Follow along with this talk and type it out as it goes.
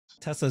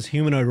Tesla's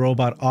humanoid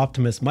robot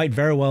Optimus might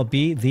very well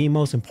be the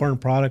most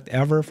important product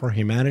ever for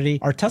humanity.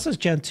 Are Tesla's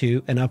Gen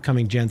 2 and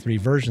upcoming Gen 3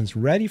 versions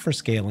ready for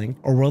scaling,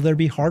 or will there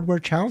be hardware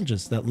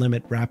challenges that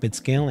limit rapid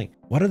scaling?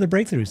 What are the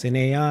breakthroughs in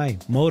AI,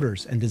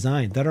 motors, and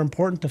design that are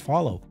important to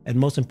follow? And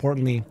most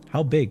importantly,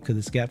 how big could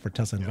this get for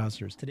Tesla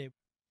investors today?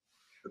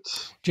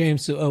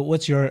 James,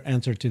 what's your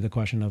answer to the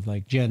question of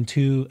like Gen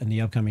 2 and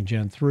the upcoming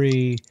Gen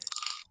 3?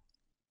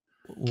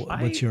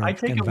 What's your I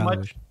take kind of a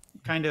valuation?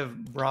 kind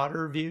of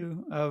broader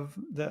view of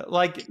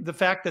the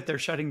fact that they're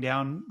shutting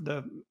down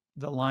the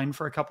line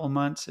for a couple of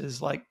months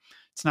is like,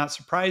 it's not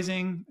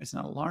surprising. It's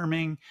not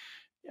alarming.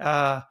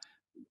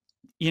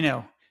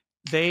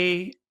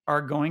 They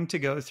are going to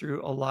go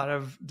through a lot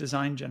of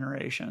design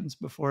generations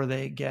before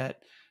they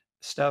get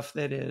stuff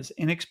that is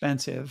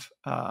inexpensive,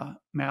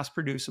 mass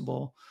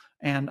producible,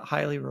 and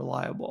highly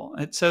reliable.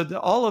 And so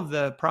all of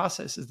the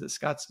processes that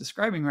Scott's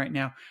describing right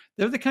now,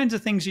 they're the kinds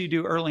of things you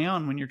do early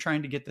on when you're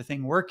trying to get the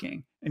thing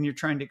working and you're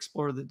trying to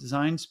explore the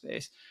design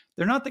space.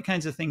 They're not the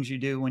kinds of things you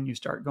do when you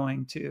start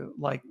going to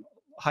like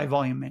high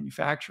volume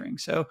manufacturing.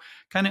 So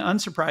kind of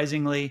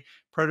unsurprisingly,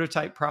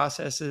 prototype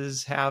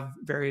processes have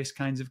various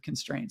kinds of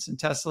constraints. And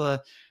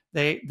Tesla,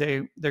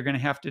 they're going to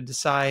have to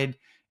decide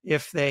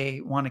if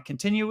they want to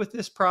continue with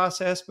this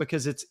process,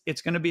 because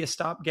it's going to be a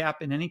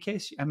stopgap in any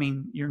case. I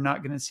mean, you're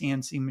not going to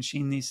CNC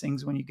machine these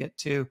things when you get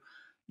to,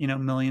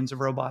 millions of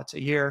robots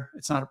a year.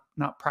 It's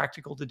not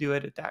practical to do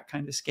it at that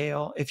kind of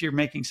scale. If you're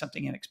making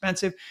something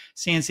inexpensive,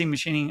 CNC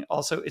machining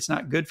also, it's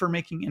not good for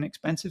making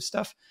inexpensive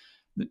stuff.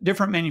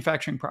 Different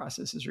manufacturing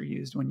processes are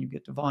used when you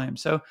get to volume.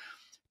 So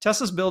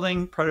Tesla's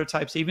building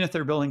prototypes. Even if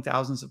they're building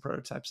thousands of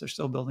prototypes, they're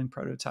still building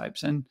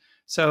prototypes. And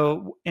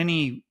so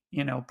any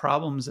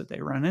problems that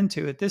they run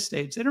into at this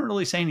stage, they don't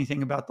really say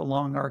anything about the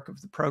long arc of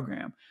the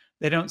program.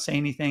 They don't say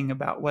anything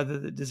about whether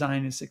the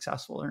design is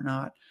successful or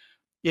not.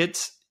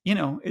 It's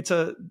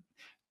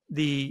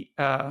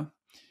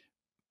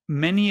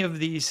many of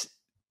these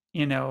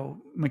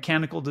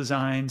mechanical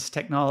designs,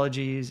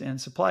 technologies,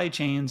 and supply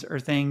chains are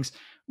things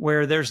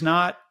where there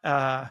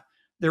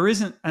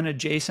isn't an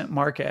adjacent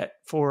market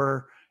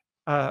for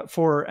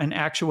an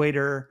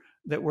actuator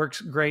that works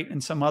great in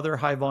some other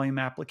high volume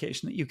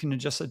application that you can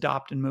just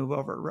adopt and move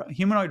over.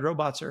 Humanoid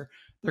robots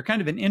they're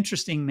kind of an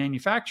interesting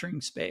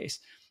manufacturing space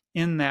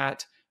in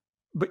that,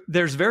 but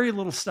there's very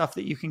little stuff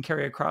that you can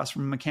carry across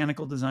from a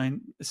mechanical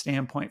design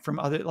standpoint from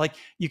other, like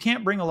you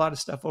can't bring a lot of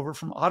stuff over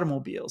from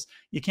automobiles.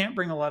 You can't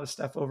bring a lot of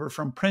stuff over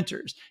from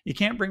printers. You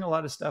can't bring a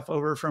lot of stuff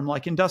over from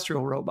like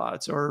industrial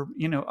robots or,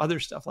 other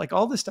stuff. Like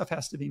all this stuff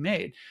has to be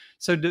made.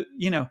 So,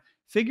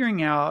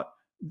 figuring out,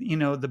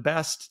 the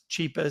best,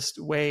 cheapest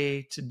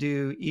way to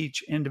do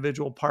each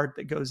individual part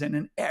that goes in,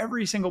 and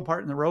every single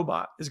part in the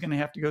robot is going to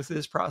have to go through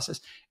this process.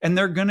 And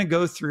they're going to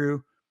go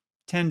through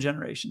 10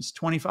 generations,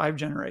 25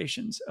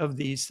 generations of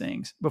these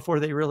things before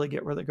they really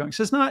get where they're going.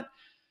 So it's not,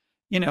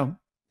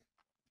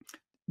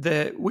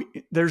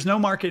 there's no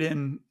market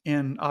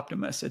in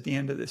Optimus at the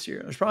end of this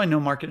year. There's probably no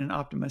market in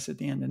Optimus at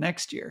the end of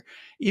next year.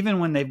 Even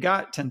when they've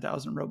got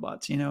 10,000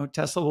 robots,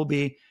 Tesla will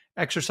be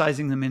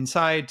exercising them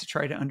inside to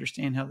try to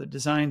understand how the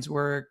designs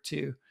work.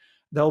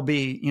 They'll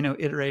be,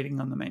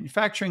 iterating on the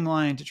manufacturing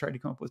line to try to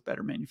come up with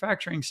better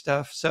manufacturing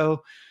stuff.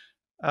 So,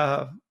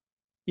 long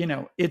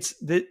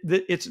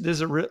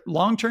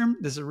term,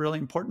 this is a really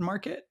important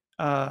market.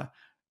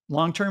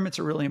 Long term, it's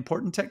a really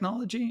important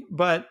technology,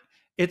 but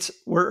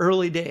we're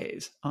early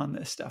days on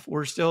this stuff.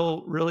 We're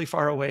still really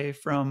far away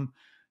from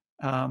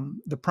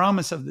the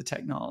promise of the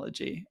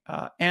technology.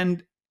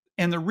 And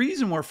the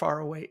reason we're far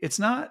away,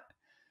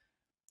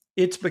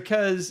 it's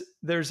because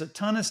there's a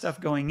ton of stuff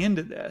going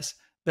into this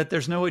that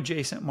there's no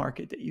adjacent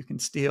market that you can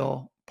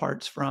steal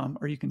parts from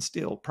or you can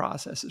steal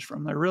processes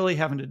from. They're really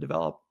having to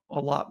develop a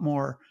lot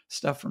more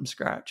stuff from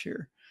scratch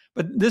here.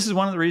 But this is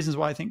one of the reasons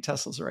why I think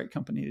Tesla's the right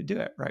company to do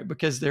it, right?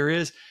 Because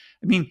they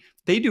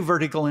do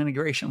vertical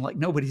integration like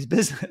nobody's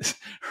business,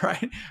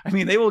 right?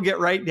 They will get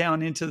right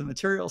down into the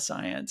material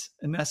science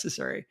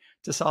necessary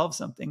to solve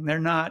something. They're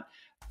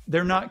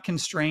not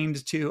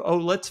constrained to,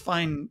 let's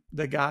find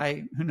the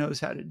guy who knows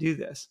how to do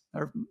this.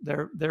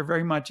 They're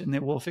very much, and they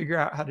will figure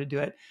out how to do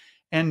it.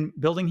 And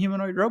building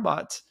humanoid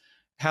robots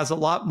has a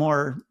lot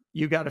more,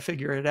 you got to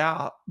figure it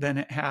out, than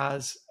it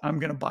has, I'm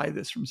going to buy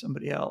this from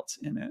somebody else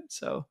in it.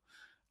 So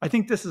I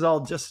think this is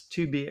all just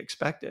to be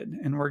expected.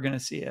 And we're going to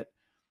see it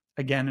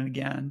again and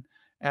again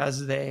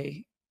as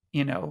they,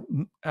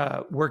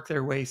 work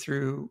their way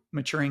through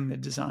maturing the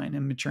design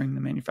and maturing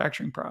the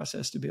manufacturing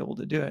process to be able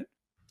to do it.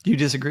 Do you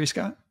disagree,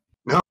 Scott?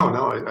 No,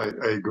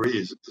 I agree.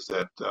 Is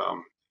that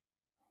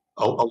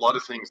a lot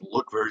of things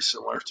look very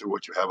similar to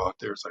what you have out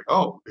there. It's like,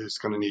 it's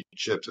going to need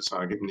chips. It's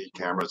not going to need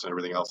cameras and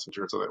everything else. In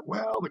terms of that,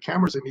 well, the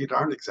cameras they need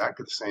aren't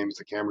exactly the same as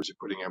the cameras you're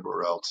putting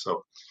everywhere else.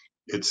 So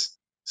it's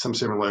some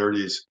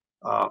similarities.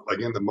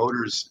 Again, the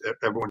motors,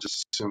 everyone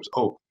just assumes,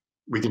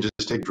 we can just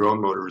take drone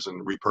motors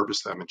and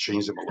repurpose them and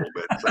change them a little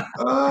bit. It's like,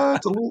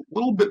 it's a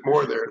little bit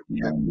more there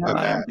than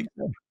that.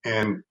 So.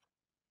 And,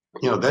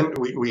 then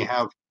we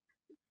have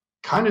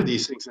kind of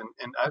these things, and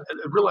I'd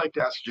really like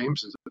to ask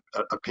James's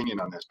opinion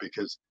on this,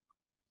 because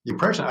the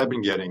impression I've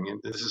been getting, and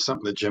this is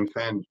something that Jim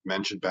Fenn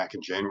mentioned back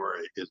in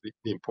January, is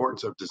the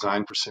importance of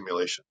design for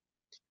simulation.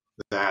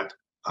 That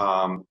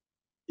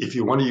if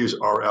you want to use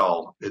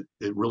RL,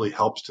 it really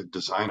helps to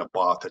design a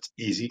bot that's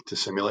easy to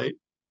simulate.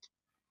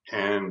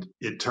 And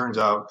it turns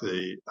out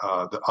the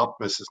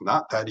Optimus is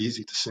not that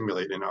easy to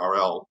simulate in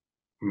RL,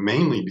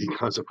 mainly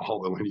because of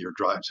all the linear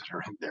drives that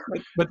are in there.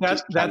 But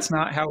that's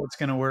not how it's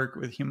going to work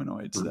with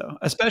humanoids, though,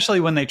 especially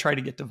when they try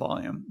to get to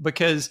volume,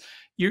 because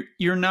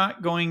you're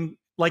not going,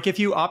 like, if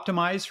you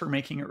optimize for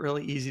making it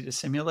really easy to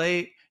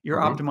simulate, you're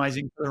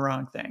optimizing for the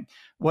wrong thing.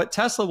 What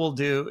Tesla will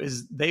do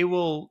is they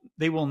will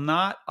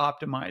not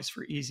optimize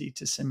for easy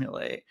to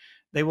simulate.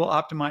 They will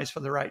optimize for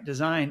the right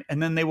design,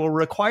 and then they will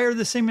require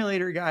the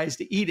simulator guys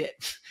to eat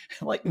it,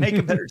 like make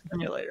a better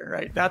simulator,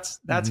 right? That's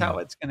how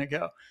it's going to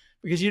go,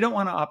 because you don't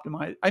want to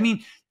optimize. I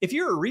mean, if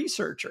you're a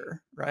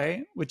researcher,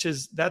 right, which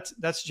is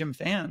that's Jim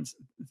Fann's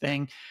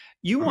thing,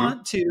 you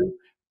want to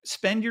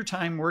spend your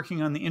time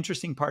working on the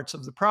interesting parts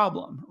of the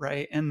problem,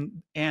 right?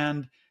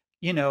 And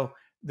you know,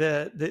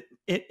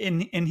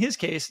 in his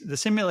case, the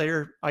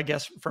simulator, I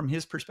guess from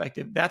his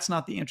perspective, that's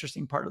not the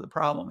interesting part of the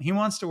problem. He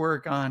wants to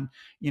work on,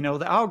 you know,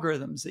 the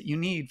algorithms that you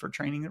need for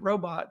training the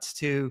robots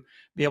to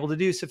be able to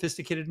do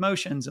sophisticated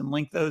motions and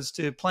link those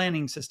to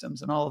planning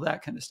systems and all of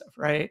that kind of stuff,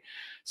 right?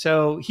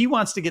 So he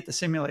wants to get the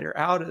simulator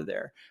out of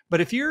there.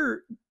 But if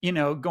you're, you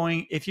know,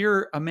 if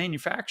you're a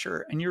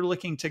manufacturer and you're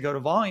looking to go to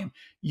volume,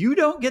 you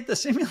don't get the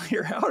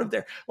simulator out of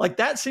there. Like,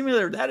 that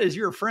simulator, that is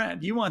your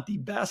friend. You want the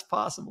best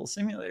possible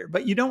simulator,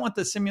 but you don't want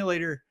the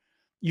simulator.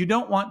 You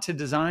don't want to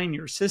design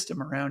your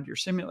system around your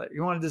simulator.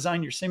 You want to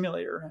design your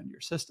simulator around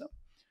your system,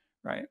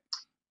 right?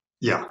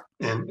 Yeah,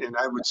 and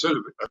I would sort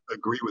of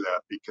agree with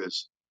that,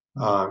 because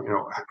you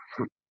know,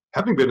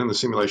 having been in the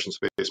simulation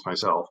space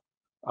myself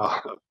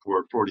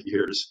for 40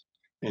 years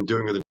and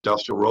doing with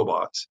industrial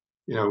robots,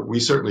 you know, we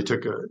certainly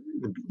took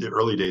the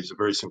early days a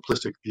very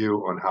simplistic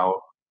view on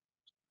how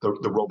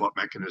the robot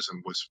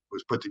mechanism was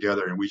put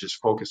together, and we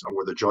just focused on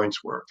where the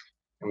joints were,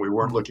 and we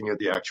weren't looking at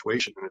the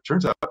actuation. And it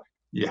turns out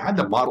you had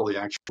to model the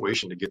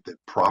actuation to get the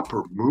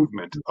proper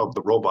movement of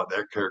the robot,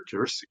 that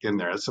characteristic in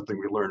there. That's something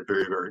we learned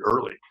very, very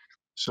early.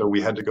 So we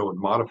had to go and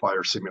modify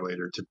our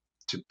simulator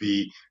to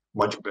be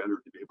much better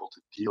to be able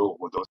to deal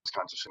with those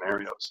kinds of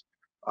scenarios.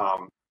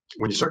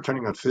 When you start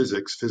turning on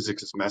physics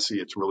is messy.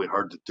 It's really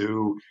hard to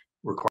do,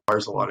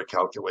 requires a lot of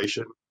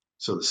calculation.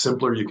 So the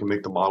simpler you can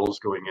make the models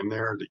going in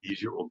there, the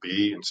easier it will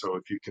be. And so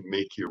if you can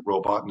make your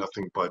robot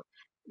nothing but,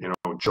 you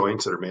know,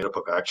 joints that are made up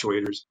of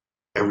actuators,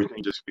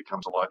 everything just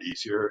becomes a lot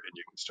easier, and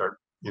you can start,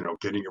 you know,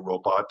 getting your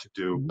robot to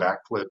do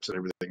backflips and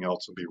everything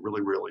else will be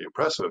really, really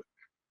impressive.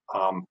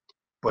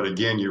 But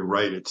again, you're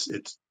right.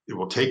 It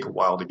will take a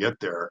while to get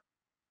there.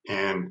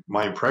 And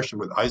my impression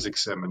with Isaac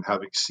Sim, and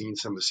having seen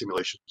some of the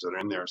simulations that are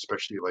in there,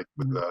 especially like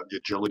with the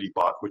agility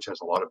bot, which has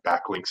a lot of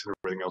backlinks and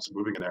everything else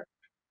moving in there,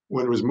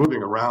 when it was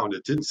moving around,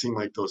 it didn't seem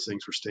like those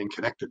things were staying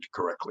connected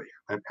correctly.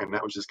 And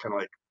that was just kind of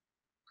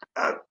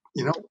like,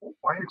 you know,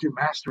 why aren't you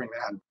mastering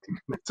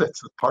that?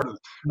 That's part of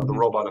the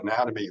robot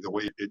anatomy, the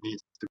way it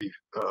needs to be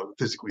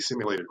physically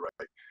simulated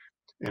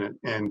right.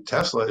 And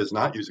Tesla is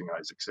not using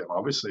Isaac Sim.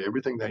 Obviously,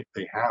 everything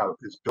they have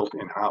is built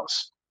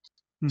in-house.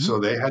 So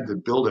they had to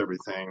build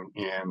everything,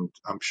 and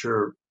I'm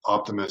sure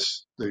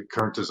Optimus, the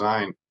current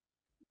design,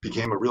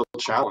 became a real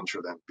challenge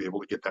for them to be able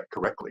to get that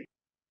correctly.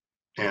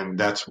 And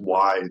that's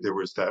why there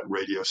was that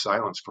radio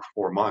silence for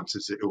 4 months.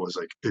 It was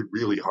like a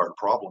really hard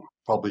problem,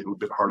 probably a little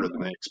bit harder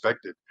than they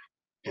expected.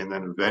 And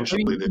then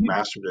eventually they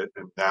mastered it,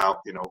 and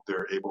now, you know,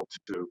 they're able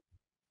to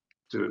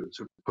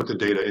put the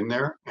data in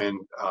there and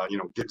you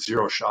know, get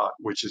zero shot,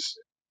 which is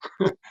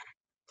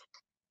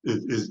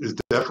is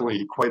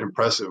definitely quite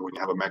impressive when you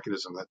have a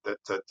mechanism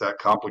that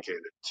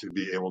complicated to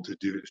be able to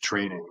do the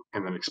training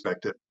and then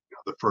expect it, you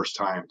know, the first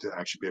time to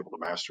actually be able to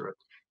master it.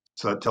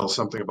 So that tells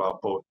something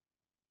about both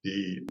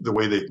the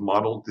way they've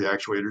modeled the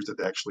actuators, that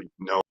they actually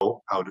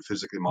know how to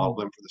physically model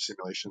them for the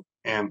simulation,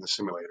 and the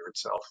simulator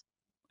itself.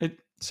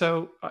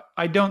 So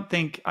I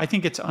think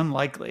it's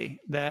unlikely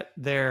that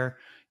they're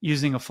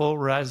using a full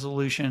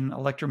resolution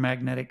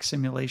electromagnetic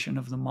simulation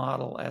of the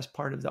model as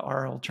part of the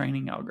RL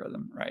training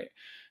algorithm, right?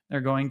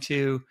 They're going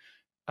to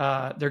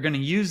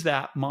use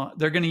that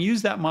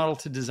model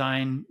to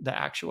design the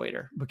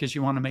actuator, because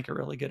you want to make a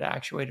really good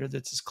actuator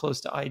that's as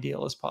close to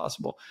ideal as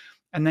possible.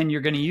 And then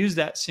you're going to use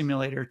that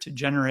simulator to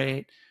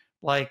generate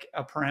like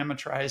a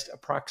parameterized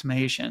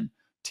approximation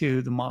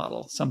to the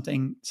model,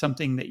 something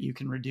that you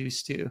can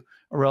reduce to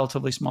a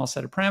relatively small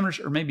set of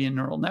parameters, or maybe a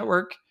neural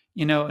network,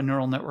 you know, a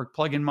neural network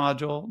plugin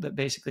module that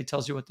basically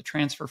tells you what the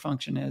transfer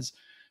function is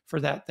for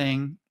that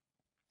thing.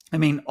 I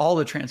mean, all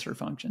the transfer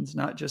functions,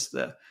 not just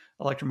the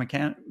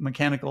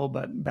electromechanical,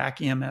 but back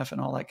EMF and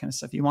all that kind of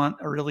stuff. You want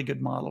a really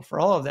good model for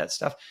all of that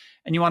stuff.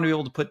 And you want to be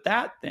able to put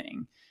that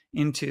thing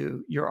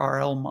into your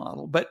RL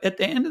model. But at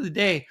the end of the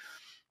day,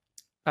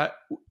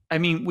 I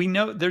mean, we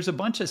know there's a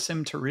bunch of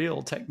sim to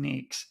real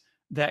techniques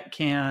that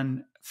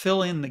can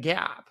fill in the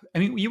gap. I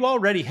mean, you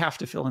already have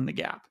to fill in the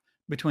gap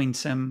between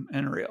sim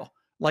and real.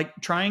 Like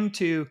trying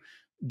to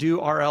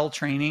do RL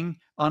training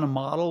on a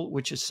model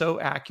which is so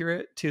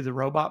accurate to the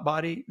robot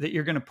body that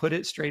you're going to put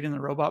it straight in the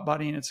robot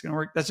body and it's going to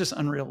work. That's just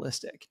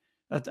unrealistic.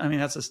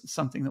 That's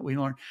something that we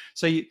learned.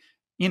 So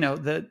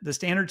the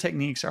standard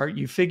techniques are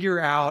you figure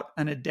out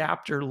an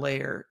adapter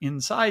layer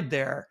inside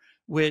there,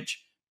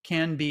 which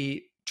can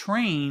be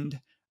trained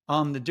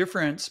on the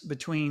difference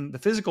between the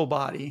physical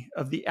body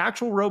of the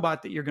actual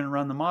robot that you're going to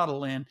run the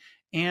model in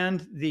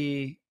and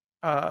the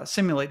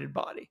simulated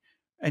body.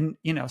 And,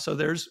 so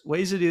there's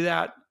ways to do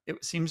that.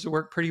 It seems to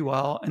work pretty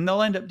well, and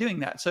they'll end up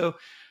doing that. So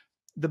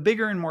the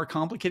bigger and more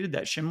complicated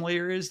that shim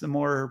layer is, the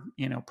more,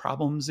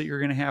 problems that you're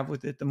going to have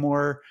with it, the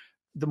more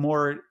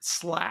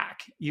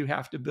slack you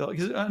have to build.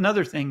 Because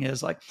another thing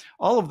is, like,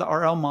 all of the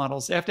RL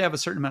models, they have to have a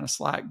certain amount of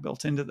slack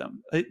built into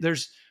them.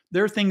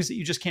 There are things that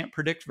you just can't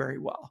predict very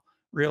well,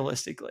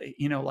 realistically.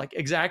 Like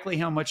exactly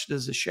how much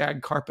does the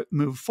shag carpet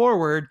move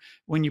forward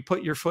when you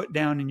put your foot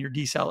down and you're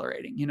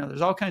decelerating?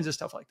 There's all kinds of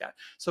stuff like that.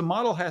 So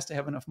model has to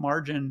have enough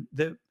margin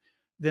that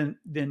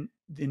the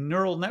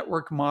neural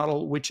network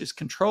model, which is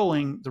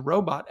controlling the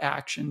robot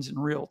actions in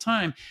real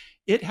time,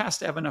 it has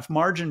to have enough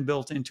margin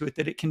built into it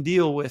that it can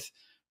deal with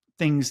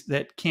things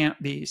that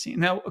can't be seen.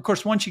 Now, of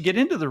course, once you get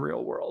into the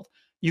real world,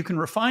 you can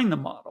refine the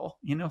model,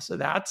 so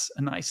that's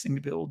a nice thing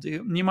to be able to do.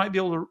 And you might be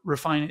able to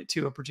refine it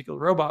to a particular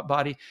robot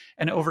body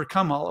and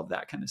overcome all of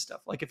that kind of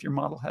stuff, like if your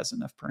model has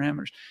enough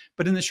parameters.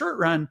 But in the short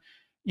run,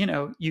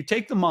 you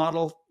take the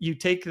model, you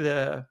take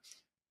the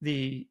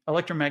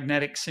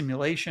electromagnetic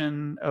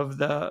simulation of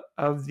the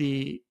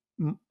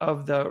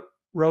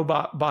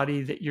robot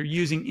body that you're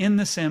using in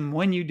the sim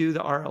when you do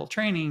the RL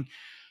training.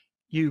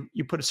 You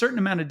put a certain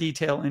amount of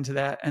detail into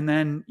that, and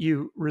then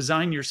you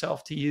resign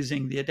yourself to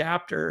using the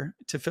adapter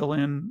to fill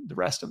in the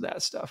rest of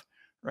that stuff,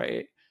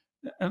 right?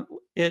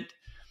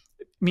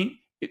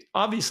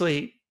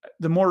 Obviously,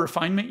 the more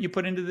refinement you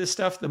put into this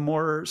stuff, the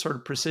more sort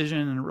of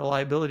precision and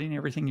reliability and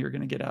everything you're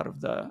going to get out of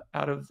the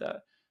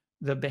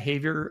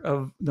behavior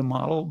of the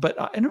model. But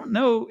I don't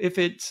know if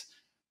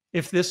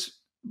this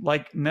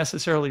like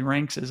necessarily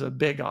ranks as a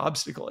big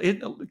obstacle.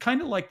 It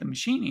kind of like the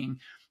machining,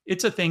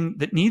 it's a thing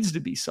that needs to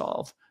be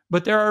solved.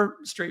 But there are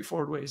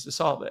straightforward ways to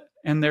solve it.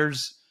 And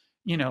there's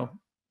a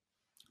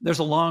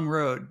long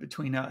road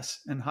between us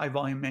and high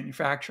volume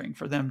manufacturing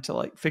for them to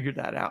like figure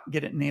that out,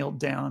 get it nailed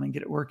down and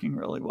get it working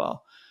really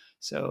well.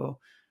 So,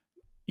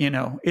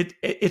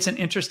 it's an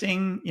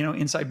interesting,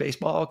 inside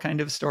baseball kind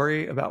of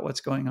story about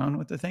what's going on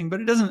with the thing, but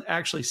it doesn't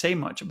actually say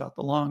much about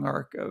the long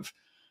arc of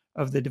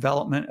the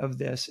development of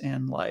this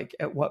and like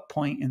at what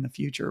point in the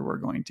future we're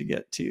going to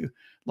get to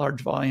large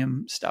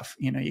volume stuff.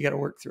 You got to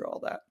work through all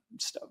that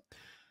stuff.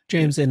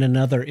 James, in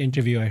another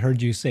interview, I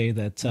heard you say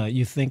that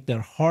you think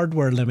that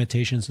hardware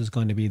limitations is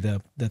going to be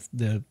the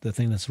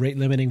thing that's rate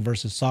limiting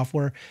versus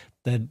software,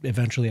 that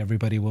eventually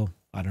everybody will,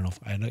 I don't know,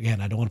 I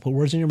don't want to put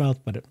words in your mouth,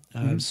 but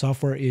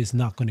software is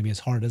not going to be as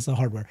hard as the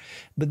hardware.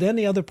 But then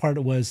the other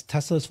part was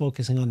Tesla's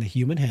focusing on the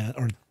human hand,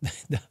 or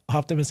the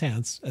Optimus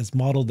hands, as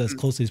modeled as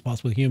closely as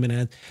possible human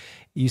hand.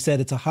 You said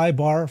it's a high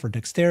bar for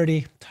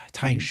dexterity,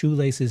 tying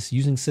shoelaces,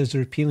 using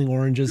scissors, peeling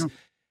oranges.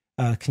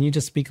 Can you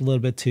just speak a little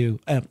bit to,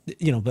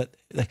 but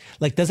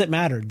like, does it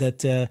matter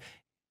that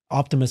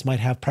Optimus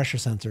might have pressure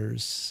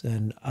sensors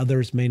and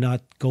others may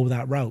not go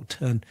that route?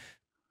 And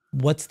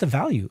what's the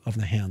value of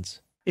the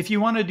hands? If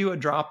you want to do a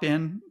drop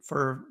in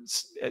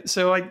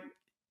the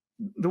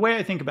way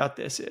I think about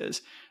this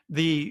is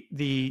the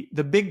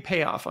big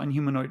payoff on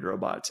humanoid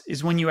robots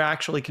is when you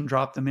actually can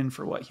drop them in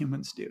for what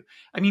humans do.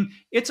 I mean,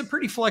 it's a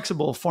pretty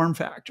flexible form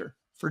factor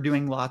for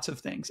doing lots of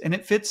things. And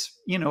it fits,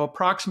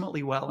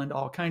 approximately well into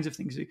all kinds of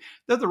things.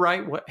 They're the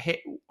right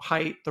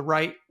height, the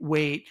right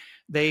weight.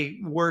 They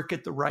work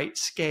at the right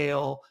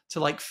scale to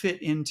like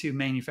fit into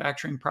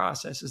manufacturing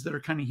processes that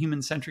are kind of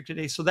human centric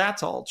today. So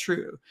that's all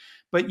true.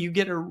 But you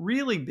get a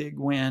really big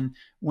win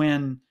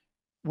when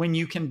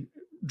you can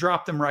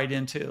drop them right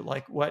into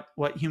like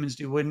what humans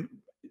do,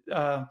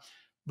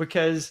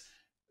 because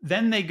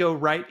then they go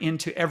right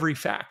into every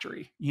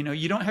factory.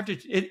 You don't have to,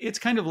 it's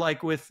kind of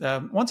like with,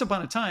 once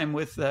upon a time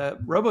with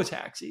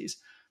robotaxis,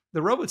 the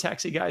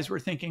robotaxi guys were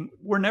thinking,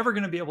 we're never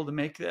going to be able to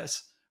make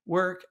this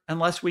work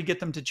unless we get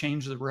them to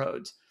change the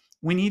roads.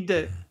 They need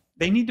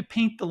to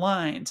paint the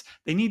lines.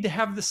 They need to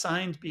have the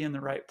signs be in the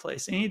right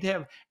place. They need to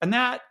have, and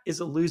that is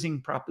a losing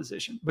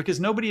proposition because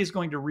nobody is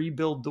going to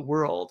rebuild the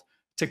world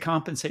to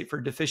compensate for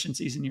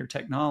deficiencies in your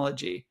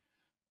technology.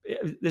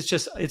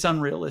 It's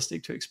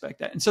unrealistic to expect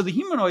that. And so the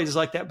humanoid is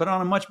like that, but on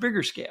a much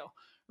bigger scale,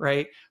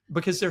 right?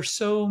 Because there's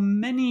so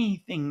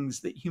many things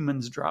that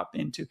humans drop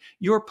into: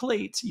 your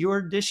plates,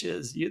 your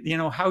dishes,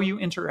 how you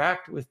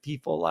interact with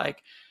people.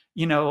 Like,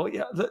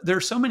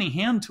 there's so many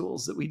hand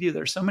tools that we do.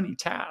 There's so many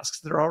tasks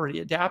that are already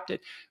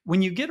adapted.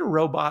 When you get a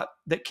robot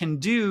that can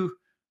do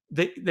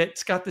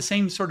that's got the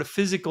same sort of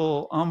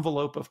physical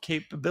envelope of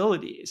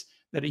capabilities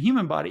that a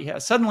human body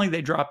has, suddenly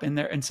they drop in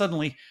there and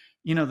suddenly,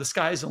 the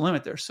sky's the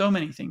limit. There's so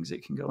many things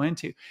it can go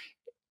into.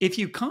 if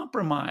you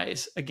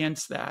compromise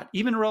against that,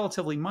 even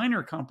relatively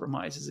minor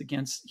compromises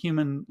against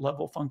human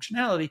level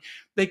functionality,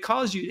 they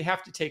cause you to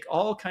have to take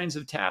all kinds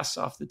of tasks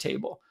off the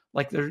table.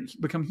 Like there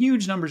become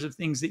huge numbers of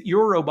things that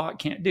your robot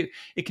can't do.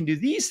 It can do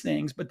these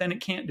things, but then it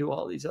can't do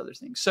all these other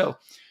things. So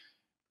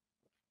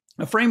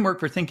a framework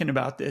for thinking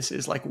about this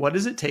is like, what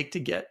does it take to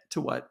get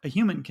to what a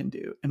human can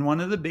do? And one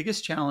of the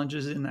biggest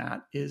challenges in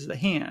that is the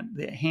hand.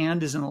 The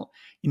hand is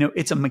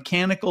it's a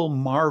mechanical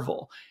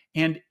marvel,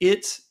 and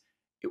evolution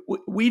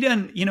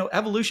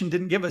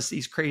didn't give us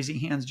these crazy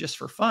hands just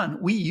for fun.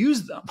 We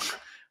use them.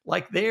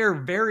 Like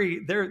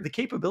the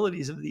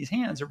capabilities of these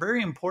hands are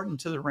very important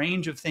to the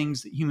range of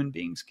things that human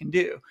beings can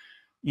do.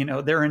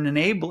 They're an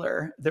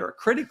enabler. They're a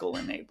critical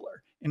enabler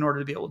in order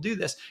to be able to do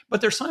this, but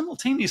they're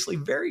simultaneously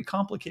very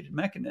complicated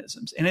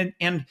mechanisms, and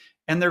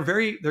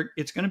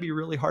it's going to be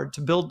really hard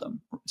to build them.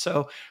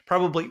 So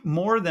probably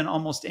more than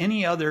almost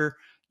any other,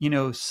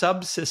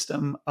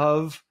 subsystem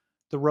of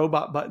the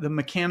robot, but the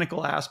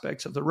mechanical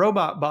aspects of the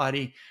robot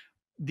body,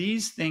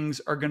 these things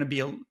are going to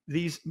be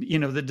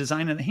the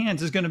design of the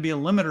hands is going to be a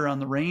limiter on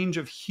the range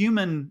of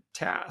human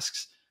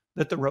tasks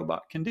that the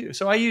robot can do.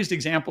 So I used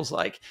examples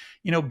like,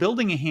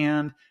 building a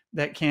hand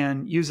that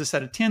can use a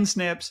set of tin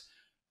snips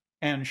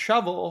and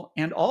shovel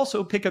and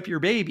also pick up your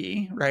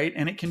baby, right?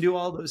 And it can do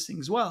all those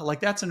things well. Like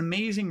that's an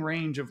amazing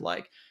range of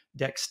like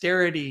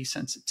dexterity,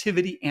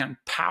 sensitivity, and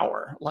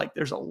power. Like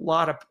there's a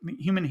lot of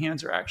human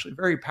hands are actually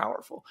very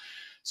powerful.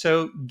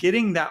 So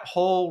getting that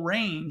whole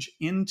range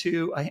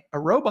into a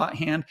robot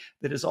hand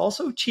that is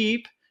also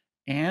cheap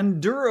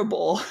and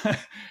durable,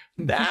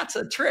 that's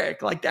a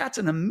trick. Like that's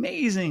an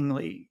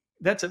amazingly,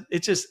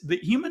 it's just the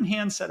human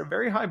hand set a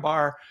very high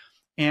bar,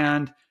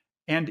 and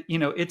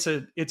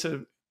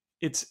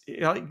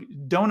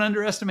don't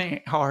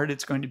underestimate how hard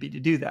it's going to be to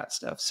do that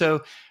stuff.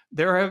 So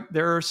there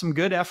are some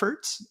good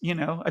efforts, you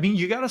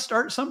got to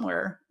start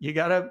somewhere. You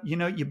got to,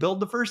 you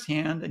build the first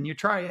hand and you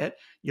try it,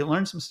 you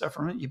learn some stuff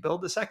from it, you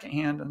build the second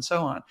hand and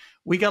so on.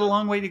 We got a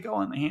long way to go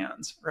on the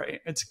hands,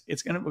 right?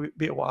 It's going to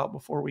be a while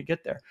before we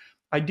get there.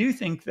 I do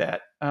think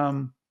that,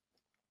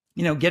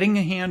 getting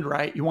a hand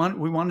right, we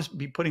want to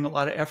be putting a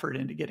lot of effort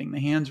into getting the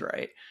hands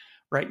right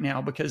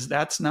now, because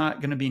that's not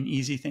going to be an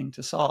easy thing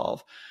to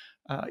solve.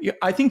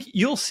 I think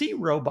you'll see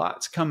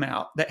robots come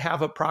out that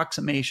have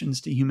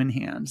approximations to human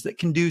hands that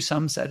can do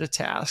some set of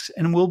tasks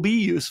and will be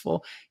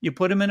useful. You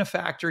put them in a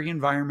factory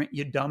environment,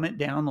 you dumb it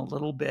down a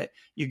little bit,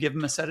 you give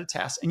them a set of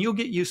tasks, and you'll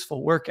get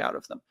useful work out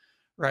of them,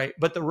 right?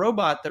 But the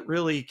robot that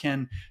really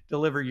can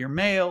deliver your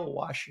mail,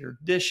 wash your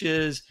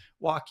dishes,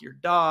 walk your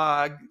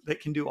dog,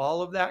 that can do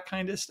all of that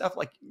kind of stuff,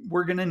 like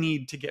we're going to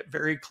need to get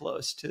very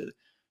close to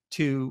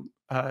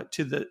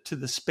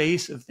the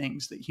space of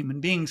things that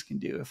human beings can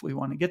do if we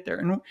want to get there.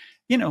 And,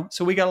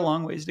 so we got a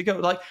long ways to go.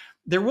 Like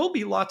there will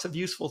be lots of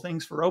useful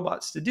things for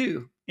robots to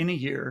do in a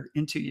year,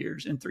 in 2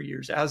 years, in 3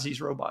 years, as these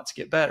robots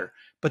get better.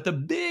 But the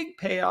big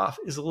payoff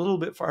is a little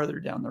bit farther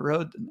down the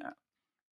road than that.